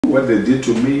What they did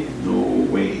to me,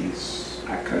 no ways.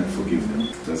 I can't forgive them.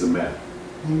 It doesn't matter.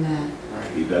 Amen.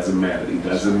 It doesn't matter. It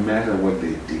doesn't matter what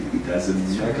they did. It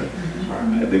doesn't matter.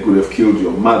 They could have killed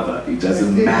your mother. It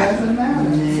doesn't matter.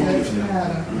 Forgive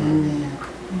them.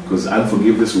 Because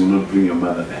unforgiveness will not bring your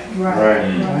mother back.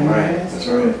 Right. That's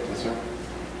right.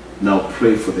 Now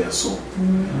pray for their soul.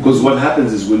 Because what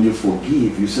happens is when you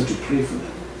forgive, you start to pray for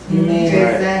them.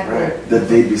 Exactly. That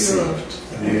they be saved.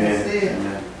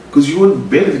 Amen. Because you won't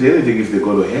benefit anything if they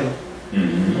go to hell.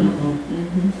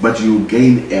 But you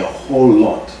gain a whole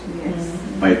lot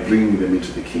by bringing them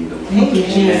into the kingdom. Thank you,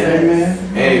 Jesus.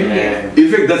 Amen. In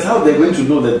fact, that's how they're going to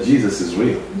know that Jesus is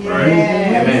real. Right.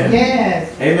 Amen.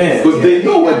 Yes. Amen. Because they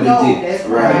know what they did. That's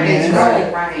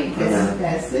right. Right.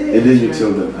 That's it. And then you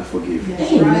tell them, I forgive you.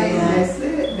 Amen.